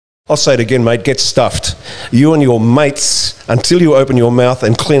I'll say it again, mate, get stuffed. You and your mates, until you open your mouth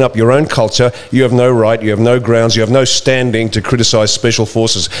and clean up your own culture, you have no right, you have no grounds, you have no standing to criticise special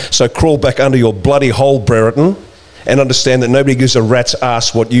forces. So crawl back under your bloody hole, Brereton, and understand that nobody gives a rat's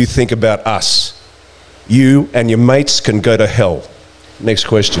ass what you think about us. You and your mates can go to hell. Next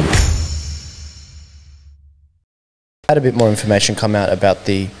question. Had a bit more information come out about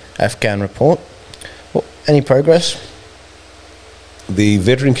the Afghan report. Well, any progress? The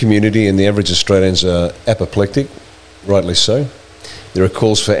veteran community and the average Australians are apoplectic, rightly so. There are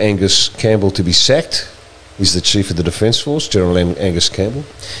calls for Angus Campbell to be sacked. He's the Chief of the Defence Force, General Angus Campbell.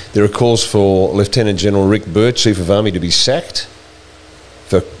 There are calls for Lieutenant General Rick Burt, Chief of Army, to be sacked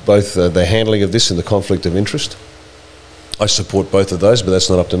for both the handling of this and the conflict of interest. I support both of those, but that's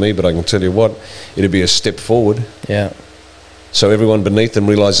not up to me. But I can tell you what, it'd be a step forward. Yeah. So everyone beneath them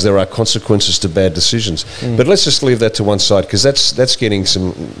realises there are consequences to bad decisions. But let's just leave that to one side, because that's getting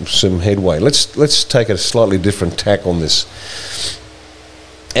some headway. Let's take a slightly different tack on this.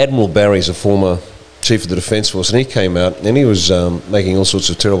 Admiral Barry's a former Chief of the Defence Force, and he came out and he was making all sorts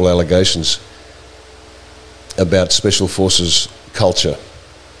of terrible allegations about Special Forces culture.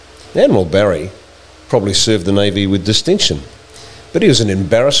 Admiral Barry probably served the Navy with distinction, but he was an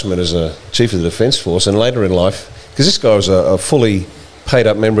embarrassment as a Chief of the Defence Force, and later in life, because this guy was a fully paid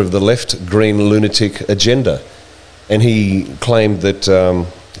up member of the left green lunatic agenda, and he claimed that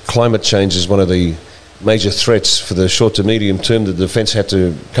climate change is one of the major threats for the short to medium term that the defence had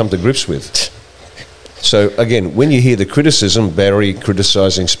to come to grips with. So again, when you hear the criticism, Barry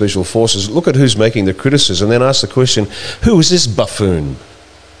criticising Special Forces, look at who's making the criticism, then ask the question, who is this buffoon?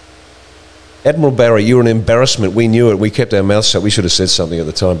 Admiral Barry, you're an embarrassment. We knew it. We kept our mouths shut. We should have said something at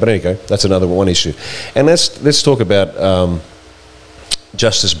the time. But anyway, that's another one issue. And let's talk about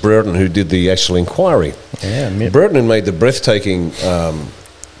Justice Brereton, who did the actual inquiry. Yeah, Brereton made the breathtaking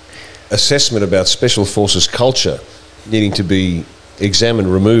assessment about Special Forces culture needing to be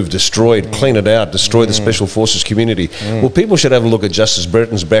examined, removed, destroyed, clean it out, destroy the Special Forces community. Well, people should have a look at Justice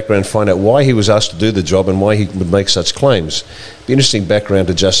Brereton's background, find out why he was asked to do the job and why he would make such claims. Be interesting background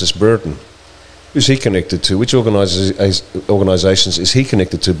to Justice Brereton. Who's he connected to? Which organisations is he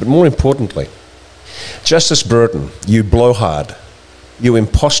connected to? But more importantly, Justice Brereton, you blowhard, you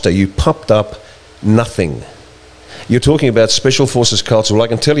imposter, you pumped up nothing. You're talking about Special Forces culture. Well, I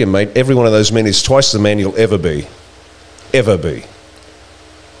can tell you, mate, every one of those men is twice the man you'll ever be. Ever be.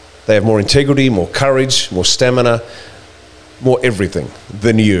 They have more integrity, more courage, more stamina, more everything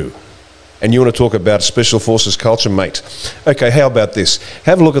than you. And you want to talk about Special Forces culture, mate? Okay, how about this?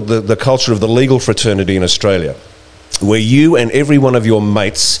 Have a look at the culture of the legal fraternity in Australia, where you and every one of your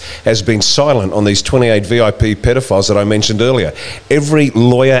mates has been silent on these 28 VIP pedophiles that I mentioned earlier. Every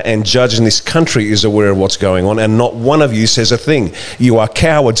lawyer and judge in this country is aware of what's going on, and not one of you says a thing. You are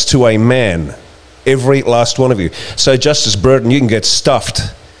cowards to a man. Every last one of you. So, Justice Brereton, you can get stuffed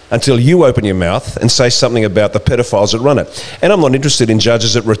until you open your mouth and say something about the pedophiles that run it. And I'm not interested in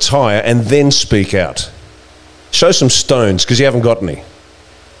judges that retire and then speak out. Show some stones, because you haven't got any.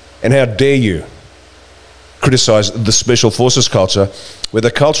 And how dare you criticise the Special Forces culture, where the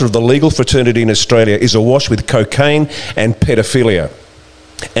culture of the legal fraternity in Australia is awash with cocaine and pedophilia.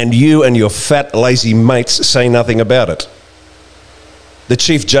 And you and your fat, lazy mates say nothing about it. The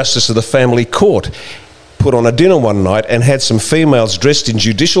Chief Justice of the Family Court put on a dinner one night and had some females dressed in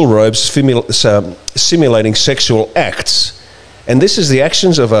judicial robes simulating sexual acts. And this is the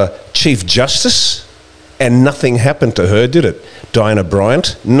actions of a Chief Justice, and nothing happened to her, did it? Diana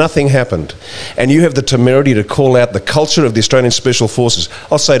Bryant, nothing happened. And you have the temerity to call out the culture of the Australian Special Forces.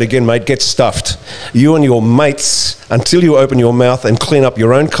 I'll say it again, mate, get stuffed. You and your mates, until you open your mouth and clean up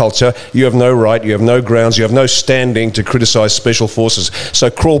your own culture, you have no right, you have no grounds, you have no standing to criticise Special Forces. So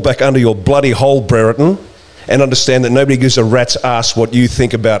crawl back under your bloody hole, Brereton, and understand that nobody gives a rat's ass what you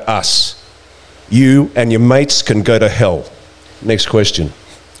think about us. You and your mates can go to hell. Next question.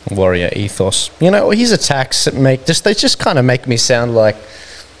 Warrior ethos. You know, his attacks they just kind of make me sound like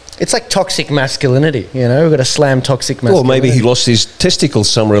it's like toxic masculinity. You know, we've got to slam toxic masculinity. Or maybe he lost his testicles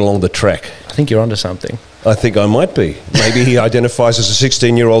somewhere along the track. I think you're onto something. I think I might be. Maybe he identifies as a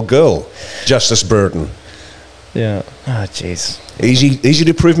 16-year-old girl. Justice Brereton. Yeah. Oh, jeez. Easy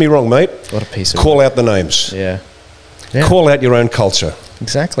to prove me wrong, mate. What a piece of Call out the names. Yeah. Call out your own culture.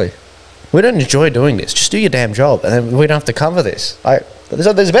 Exactly. We don't enjoy doing this. Just do your damn job, and then we don't have to cover this.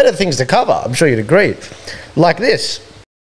 There's better things to cover. I'm sure you'd agree. Like this.